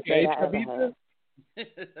was the worst day I ever had.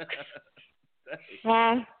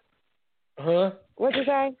 Huh? Huh? What'd you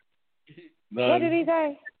say? None. What did he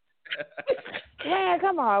say? Man,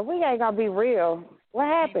 come on. We ain't going to be real. What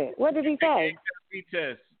happened? What did he say?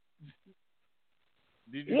 Test.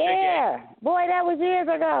 Did you Yeah. Boy, that was years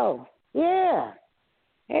ago. Yeah.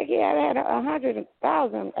 Heck yeah, I had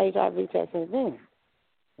 100,000 HIV tests since then.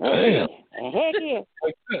 Damn. And heck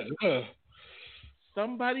yeah.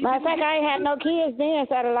 Somebody. Matter of fact, I ain't had no kids then,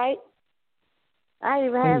 Satellite. I didn't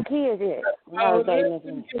even have kids yet. Let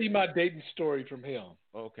me tell you my dating story from him.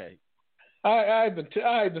 Okay. I even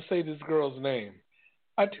say this girl's name.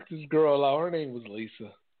 I took this girl out. Her name was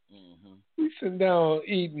Lisa. Mm-hmm. We sitting down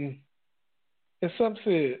eating, and some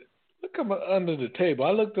said, "Look up under the table."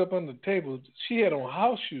 I looked up under the table. She had on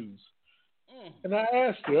house shoes, and I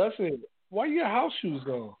asked her. I said, "Why you got house shoes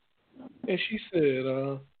on?" And she said,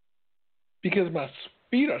 "Because my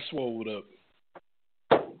feet are swollen up."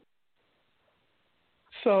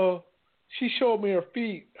 So she showed me her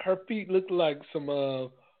feet. Her feet looked like some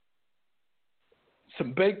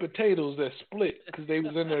baked potatoes that split because they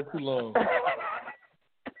was in there too long.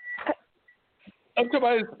 I'm talking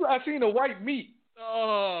about, I seen a white meat.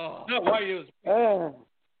 Oh. Not white, it was.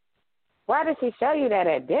 Why did she show you that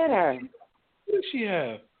at dinner? What did she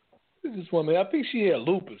have? This woman, I think she had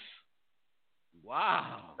lupus.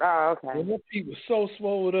 Wow. Oh, okay. And her feet was so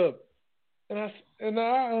swollen up. And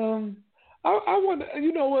I wonder,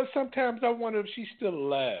 you know what? Sometimes I wonder if she's still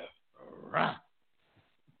alive. Right.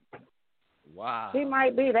 Wow. She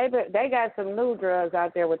might be. They got some new drugs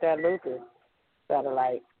out there with that lupus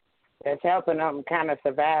Satellite that's helping them kind of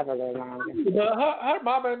survive a little longer. But her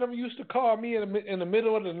mama and them used to call me in the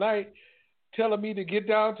middle of the night, telling me to get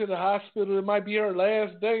down to the hospital. It might be her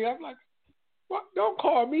last day. I'm like, what? Don't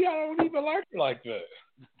call me. I don't even like her like that.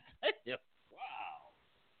 Wow.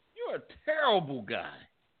 You're a terrible guy.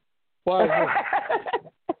 Why is that?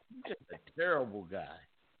 You're just a terrible guy.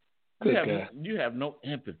 You have no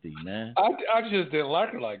empathy, man. I just didn't like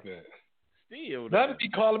her like that. Still, not to be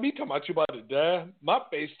calling me, talking about you about to die. My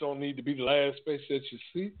face don't need to be the last face that you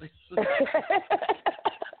see.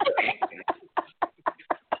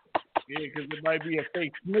 Yeah, because it might be a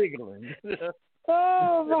fake sniggling.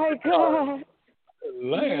 Oh, my God.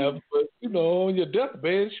 Laugh, but, you know, on your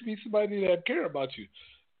deathbed, it should be somebody that care about you.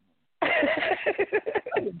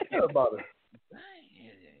 I didn't care about her.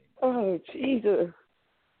 Oh, Jesus.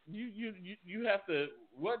 You have to,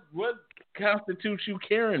 what constitutes you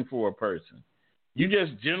caring for a person? You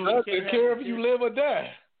just generally care if you live or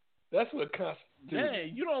die. That's what constitutes.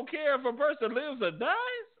 Hey, you don't care if a person lives or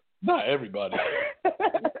dies? Not everybody.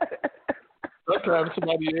 Sometimes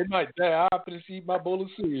somebody, they might die. I finish eat my bowl of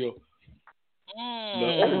cereal.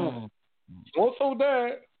 No. Also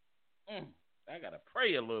died. I gotta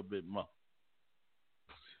pray a little bit more.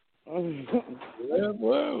 Yeah,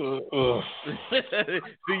 well,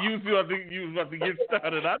 See, you feel like you was about to get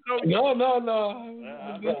started. I know. No.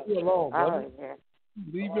 Leave me alone, brother.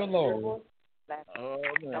 Leave me alone. Oh,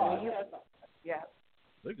 man. Yeah.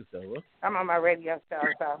 Look at that. I'm on my radio show,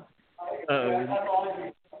 so.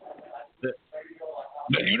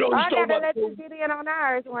 You know, I gotta let you get in on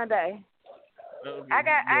ours one day. I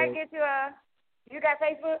get you you got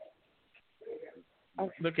Facebook?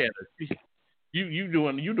 Look at her. You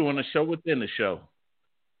doing a show within the show.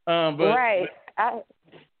 Right.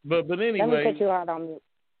 But anyway. Let me put you out on mute.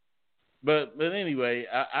 But anyway,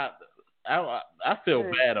 I feel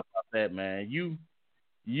bad about that, man.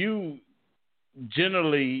 You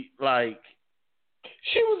generally like.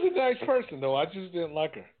 She was a nice person though. I just didn't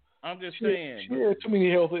like her. I'm just saying. She had too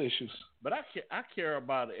many health issues. But I care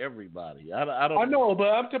about everybody. I don't. I know, but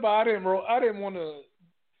I'm talking about I didn't want to.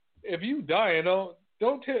 If you dying, don't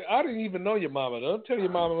tell. I didn't even know your mama. Don't tell your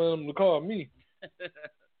mama and them to call me.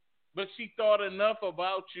 But she thought enough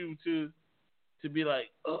about you to be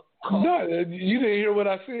like. No, you didn't hear what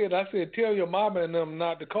I said. I said tell your mama and them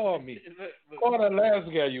not to call me. Call that last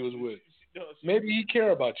guy you was with. Maybe he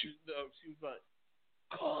care about you. She was like,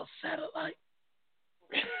 call Satellite.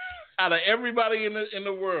 Out of everybody in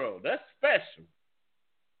the world, that's special.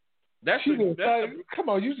 Come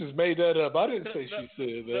on, you just made that up. I didn't say she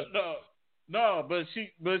said that. No, but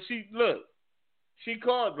she look. She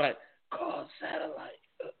called like, call Satellite.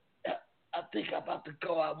 I think I'm about to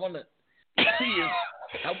go. I want to see it.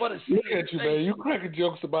 I want to see Look at you, man. You cracking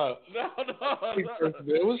jokes about. No.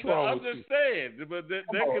 What's wrong with you? I'm just saying, but that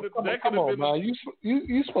could have been. Come on, man.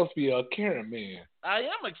 You supposed to be a caring man. I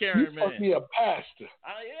am a caring man. You're supposed to be a pastor.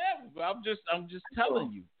 I am. I'm just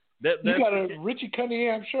telling you. You got a Richie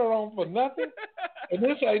Cunningham shirt on for nothing? And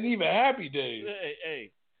this ain't even Happy Days.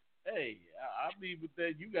 Hey, I mean with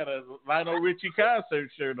that, you got a Lionel Richie concert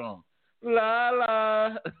shirt on. La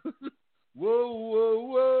la. Whoa, whoa,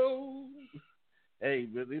 whoa. Hey,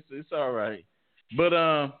 but it's all right. But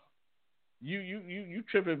you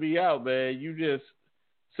tripping me out, man. You just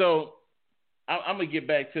so I'm gonna get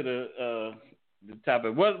back to the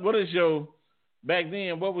topic. What is your back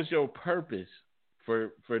then? What was your purpose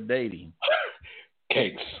for dating?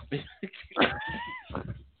 Cakes.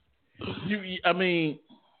 I mean,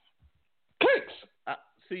 cakes.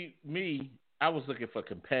 See, me, I was looking for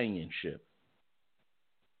companionship.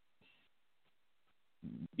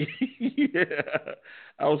 Yeah,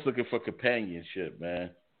 I was looking for companionship,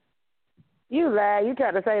 man. You lie. You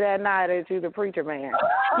try to say that now that you the preacher man.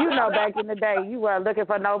 You know back in the day you weren't looking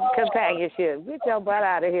for no companionship. Get your butt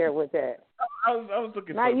out of here with that. I was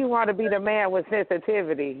looking now for... you want to be the man with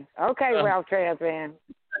sensitivity. Okay, Ralph Transvan.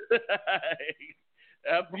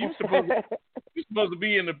 You're supposed to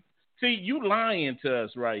be in the... See, you lying to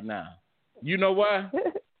us right now. You know why?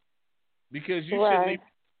 Because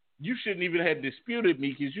you shouldn't even have disputed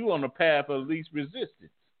me because you on the path of least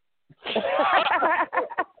resistance.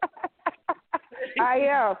 I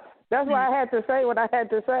am. That's why I had to say what I had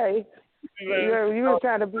to say. You were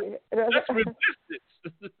trying to be... That's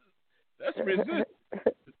resistance. That's resistance.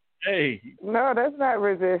 Hey. No, that's not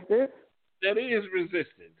resistance. That is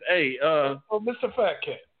resistance. Hey, Mr. Fat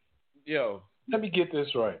Cat. Yo. Let me get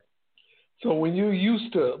this right. So when you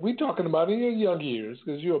used to, we talking about in your young years,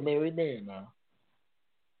 because you're a married man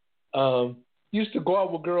now, used to go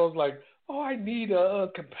out with girls like, oh, I need a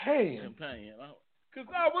companion. Because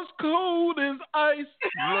I was cold as ice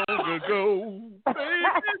long ago, baby.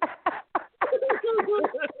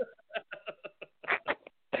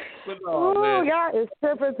 Oh, y'all is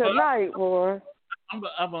tripping tonight, boy. I'm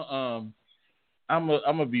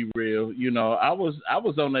gonna be real. You know, I was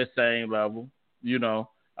on that same level. You know,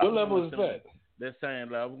 what level is that? That same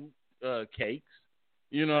level, cakes.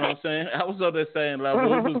 You know what I'm saying? I was on that same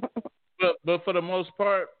level. But for the most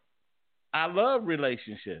part, I love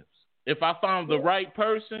relationships. If I found the right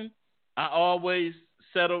person, I always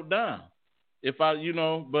settled down.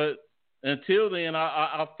 But until then,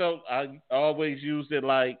 I felt I always used it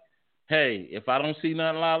like, hey, if I don't see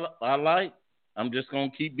nothing I like, I'm just going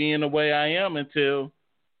to keep being the way I am until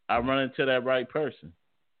I run into that right person.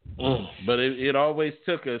 But it always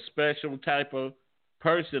took a special type of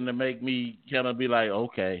person to make me kind of be like,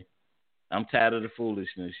 okay, I'm tired of the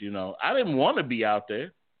foolishness. You know, I didn't want to be out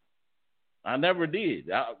there. I never did.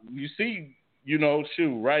 You see,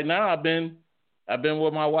 right now I've been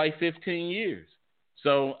with my wife 15 years.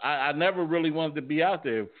 So I never really wanted to be out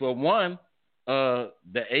there. For one, the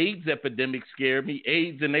AIDS epidemic scared me,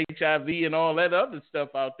 AIDS and HIV and all that other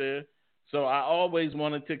stuff out there. So I always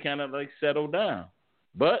wanted to kind of like settle down.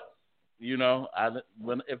 But,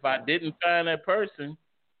 if I didn't find that person,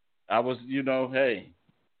 I was, hey,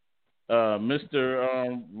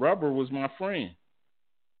 Mr. Rubber was my friend.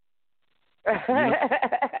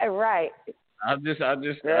 Right. I just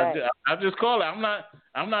call it.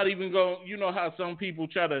 I'm not even going. You know how some people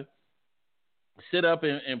try to sit up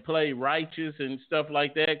and play righteous and stuff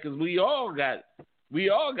like that because we all got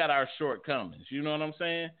our shortcomings. You know what I'm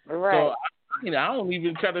saying? Right. So I don't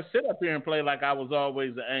even try to sit up here and play like I was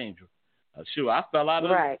always an angel. Sure, I fell out of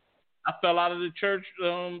the church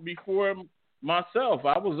before myself.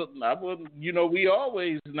 I was. We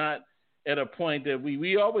always not at a point that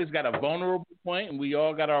we always got a vulnerable point, and we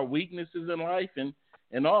all got our weaknesses in life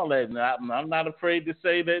and all that. And I'm not afraid to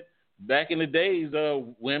say that back in the days,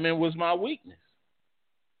 women was my weakness.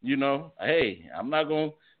 Hey, I'm not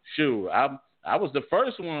gonna I was the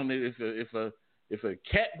first one. If a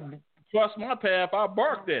cat crossed my path, I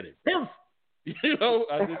barked at it.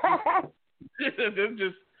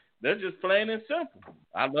 That's just plain and simple.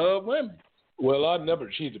 I love women. Well, I never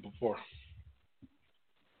cheated before.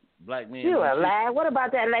 Black men. You a lie. What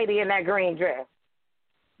about that lady in that green dress?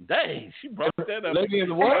 Dang, she brought that up. Lady in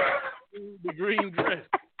the what? The green dress.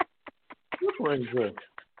 What green dress?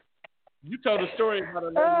 You told a story about a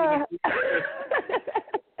lady in the green dress.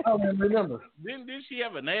 I don't remember. Didn't she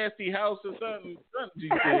have a nasty house or something? Something she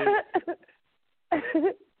said.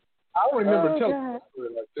 I don't remember telling a story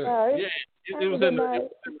like that. Yeah, it was in the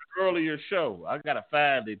earlier show. I gotta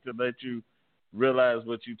find it to let you realize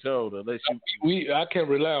what you told her. I can't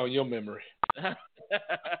rely on your memory.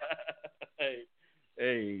 hey,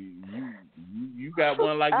 you got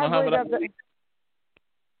one like Muhammad Ali.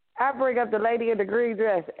 I bring up the lady in the green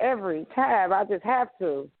dress every time. I just have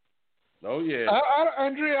to. Oh yeah,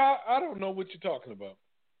 Andrea, I don't know what you're talking about.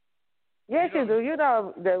 Yes, you do. You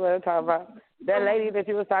know what I'm talking about. That lady that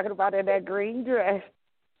you was talking about in that green dress.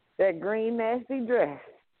 That green nasty dress.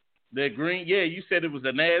 That green, yeah, you said it was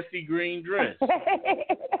a nasty green dress.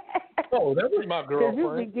 Oh, that was my girlfriend.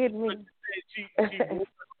 You be getting me. She wore it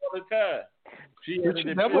all the time.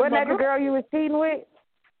 Wasn't that the girl you was cheating with?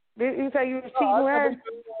 Did you say you was cheating with her?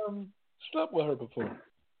 Slept with her before.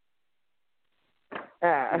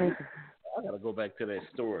 I gotta go back to that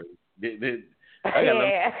story. I gotta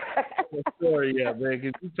yeah. that story, yeah, man,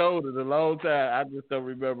 because you told it a long time. I just don't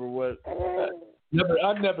remember what.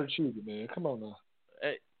 I never cheated, man. Come on now.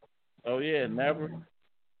 Hey, oh yeah, never.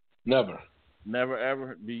 Never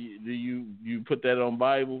Ever. Do you put that on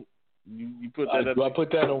Bible? You put that? Do I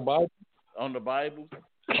put that on Bible? On the Bible?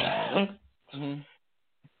 Mm-hmm.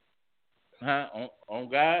 Huh? On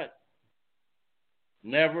God?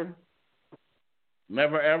 Never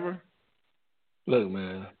ever. Look,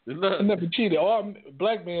 man. I never cheated. All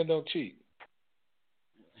black men don't cheat.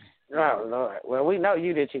 Oh Lord. Well, we know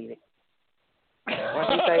you did cheat. Once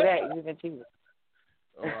you say that, you done cheated.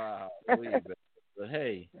 Oh, wow. But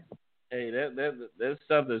hey, that's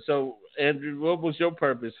something. So, Andrew, what was your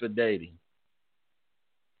purpose for dating?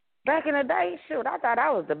 Back in the day, shoot, I thought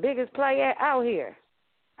I was the biggest player out here.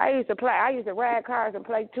 I used to ride cars and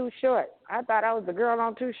play Too Short. I thought I was the girl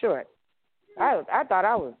on Too Short. I thought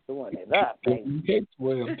I was doing it up, baby. I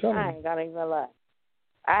ain't gonna even lie.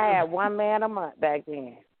 I had one man a month back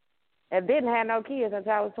then, and didn't have no kids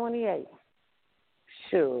until I was 28.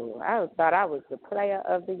 Shoot, I thought I was the player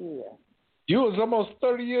of the year. You was almost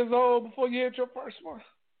 30 years old before you had your first one.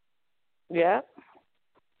 Yeah.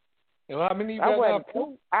 And how many you got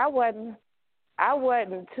now? I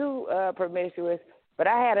wasn't too promiscuous, but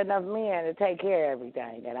I had enough men to take care of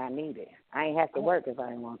everything that I needed. I ain't have to work if I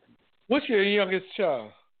didn't want to. What's your youngest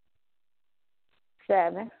child?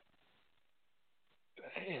 7.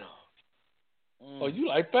 Damn. Oh, you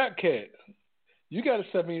like Fat Cat. You got a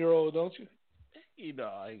 7-year-old, don't you? You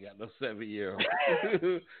know, I ain't got no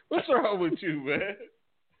 7-year-old. What's wrong with you, man?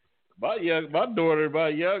 My youngest,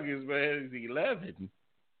 man, is 11.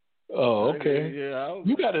 Oh, okay. Yeah,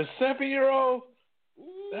 you got a 7-year-old?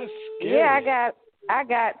 That's scary. Yeah, I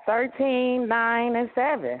got 13, 9, and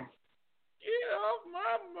 7. Yeah,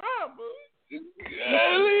 my mama.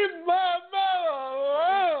 Leave my mama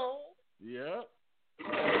alone. Yep.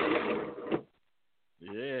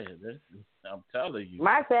 Yeah, I'm telling you.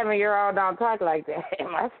 My 7-year-old don't talk like that.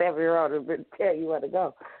 My 7-year-old will tell you where to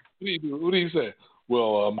go. What do you say?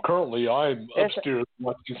 Well, currently I'm upstairs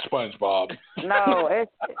watching SpongeBob. No,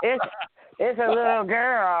 it's a little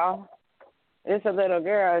girl. It's a little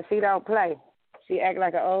girl. She don't play. She act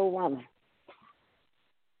like an old woman.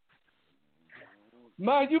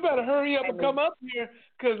 Ma, you better hurry up and come up here,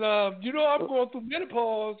 because I'm going through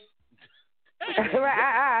menopause.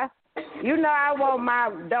 You know I want my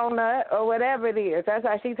donut or whatever it is. That's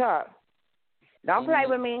how she talks. Don't play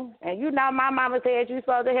with me. And you know my mama said you're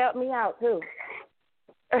supposed to help me out, too.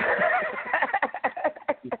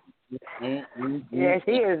 Yeah,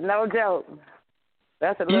 she is no joke.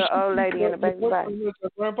 That's a little old lady in the baby body.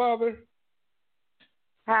 Grandfather?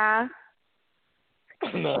 Huh?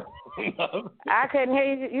 No. I couldn't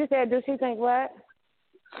hear you. You said, do she think what?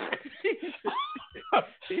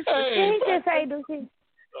 He just say, do she?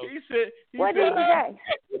 What did he say?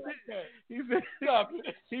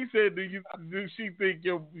 He said, do she think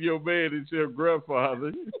your man is your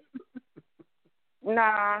grandfather?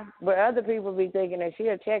 Nah, but other people be thinking that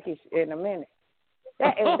she'll check it in a minute.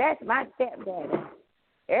 That's my stepdaddy.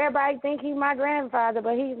 Everybody think he's my grandfather,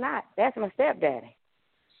 but he's not. That's my stepdaddy.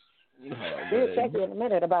 We'll check you in a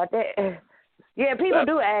minute about that. Yeah, people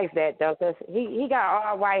do ask that, though, because he got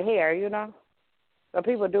all white hair, you know? So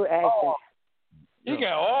people do ask that. He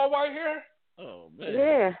got all white hair? Oh, man.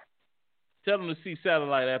 Yeah. Tell him to see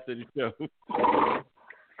Satellite after the show.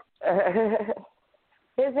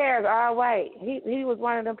 His hair is all white. He was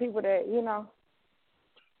one of them people that, you know,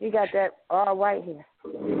 he got that all white hair.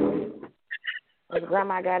 His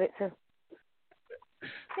grandma got it, too.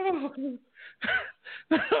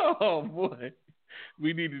 Oh, boy.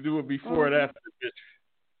 We need to do it before and after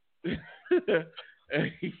the picture.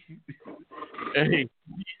 Hey,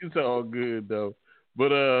 it's all good, though.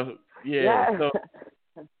 But, yeah.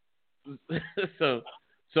 So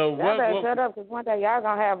y'all better what? shut up, because one day y'all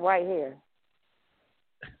going to have white hair.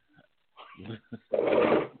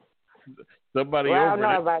 Somebody well, over I don't know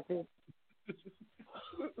that. about you.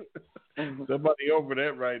 Somebody over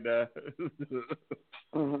that right now.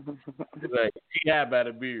 Like, he had about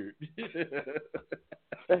a beard.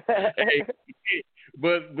 Hey,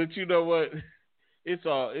 but you know what? It's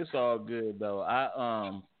all good though.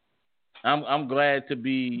 I'm glad to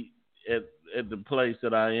be at the place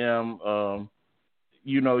that I am.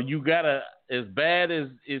 You gotta, as bad as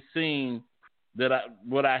it seems that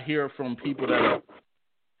what I hear from people that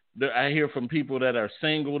are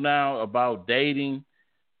single now about dating,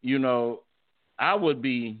 I would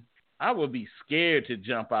be scared to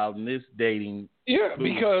jump out in this dating. Yeah,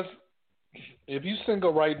 because if you're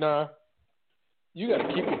single right now, you got to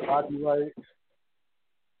keep your body right.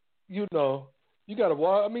 You got to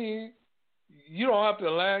walk. I mean, you don't have to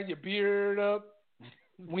line your beard up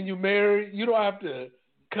when you're married. You don't have to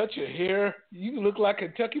cut your hair. You can look like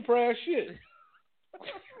Kentucky Fried shit.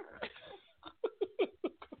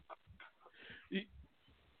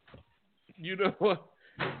 You know what?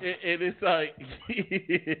 It's like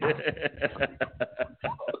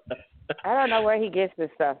I don't know where he gets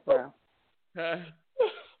this stuff from. But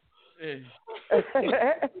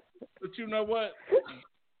you know what?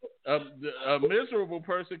 A miserable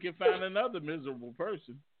person can find another miserable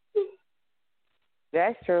person.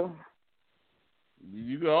 That's true.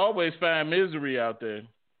 You can always find misery out there,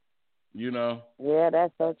 Yeah,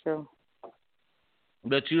 that's so true.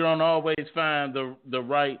 But you don't always find the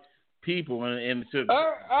right people.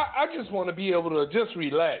 I just want to be able to just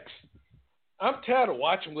relax. I'm tired of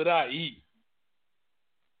watching what I eat.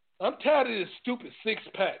 I'm tired of this stupid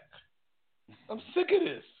 6-pack. I'm sick of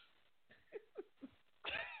this.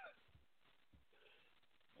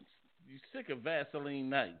 You sick of Vaseline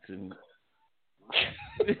nights and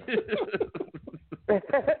let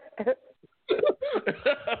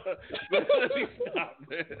me stop,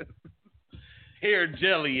 man. Hair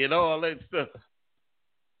jelly and all that stuff.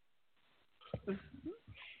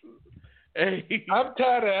 Hey, I'm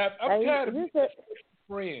tired of being a sexy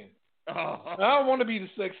friend. I don't want to be the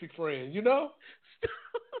sexy friend,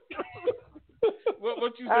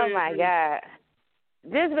 What you say? Oh my God!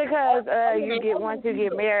 Just because once you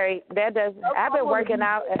get married, that doesn't. I've been working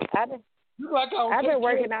out. I've been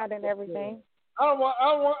working out and everything. I don't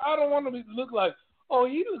want to look like. Oh,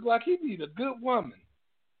 he look like he need a good woman.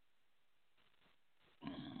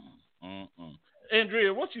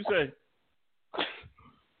 Andrea, what you say?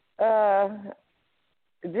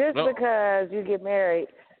 Because you get married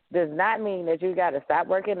does not mean that you got to stop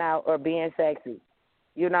working out or being sexy.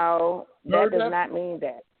 That does not mean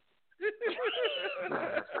that.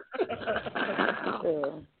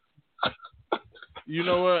 You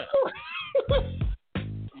know what?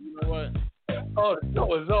 Oh, the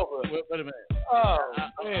show is over. Wait a minute. Oh,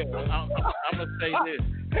 man. I'm going to say this.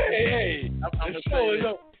 Hey. The show is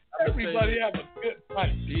over. Everybody have a good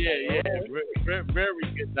night. Yeah. Very, very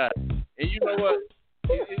good night. And you know what?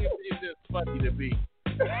 It's just funny to me.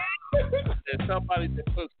 There's somebody that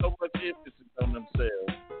puts so much emphasis on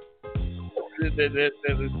themselves. That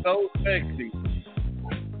is so sexy.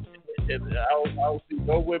 And I'll see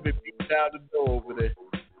no women peek down the door over there.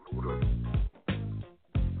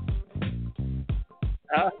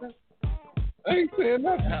 I ain't saying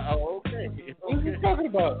nothing. Okay. What are you talking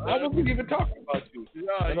about? I wasn't even talking about you. You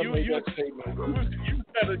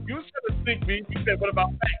said a sneak me. You said, what about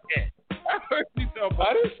Fat Cat? I heard you talking about. I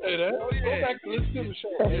didn't say that. Oh, yeah. Go back and listen to the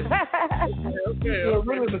show. Okay. You're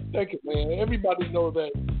really mistaken, man. Everybody knows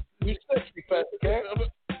that. You're sexy, Fat Cat.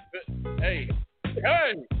 Hey.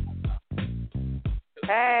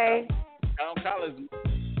 Tom Collins.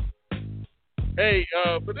 Hey,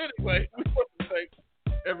 but anyway, we want to thank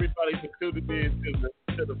everybody for tuning in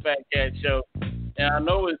to the Fat Cat Show. And I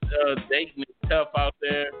know it's dating is tough out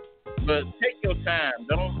there, but take your time.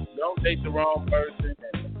 Don't date the wrong person,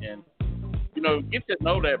 and get to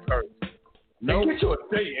know that person. Get you a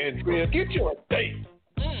date, Andrea. Get you a date.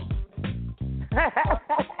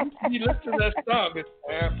 You listen to that song. It's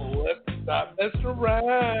time for us to stop messing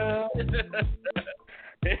around.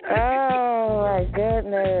 Oh my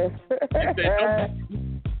goodness.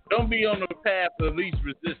 Don't be on the path of least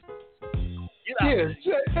resistance.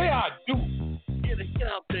 Say I do. Get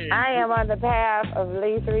out there. I am on the path of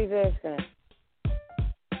least resistance.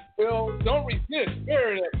 Well, don't resist.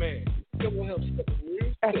 Marry that man. Don't want him stepping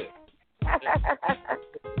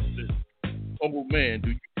Oh man, do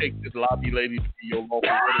you take this lobby lady to be your local?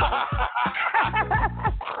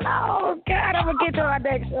 Oh God, I'm gonna get to our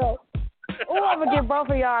next show. Oh, I'm gonna get both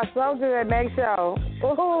of y'all so good next show.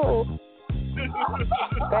 Ooh.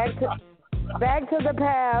 Back to the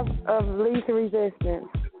path of least resistance.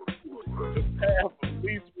 The path of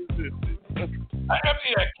least resistance.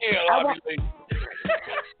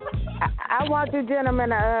 I want you gentlemen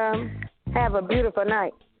to have a beautiful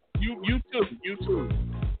night. You too.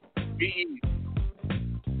 Be easy.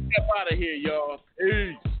 Step out of here, y'all.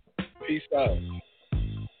 Peace out.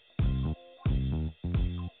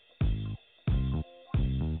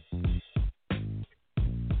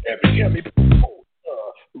 Every time he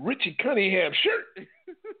Richie Cunningham shirt.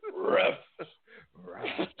 Rough.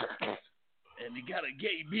 And he got a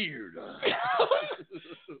gay beard.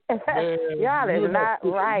 Y'all is not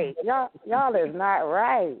right. Y'all is not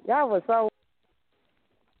right. Y'all was so